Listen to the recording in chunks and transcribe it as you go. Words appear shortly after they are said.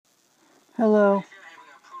Hello.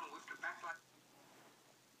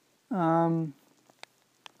 Um,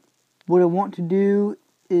 what I want to do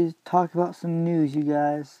is talk about some news, you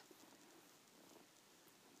guys.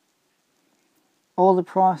 All the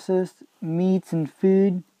processed meats and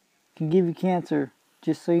food can give you cancer,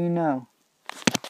 just so you know.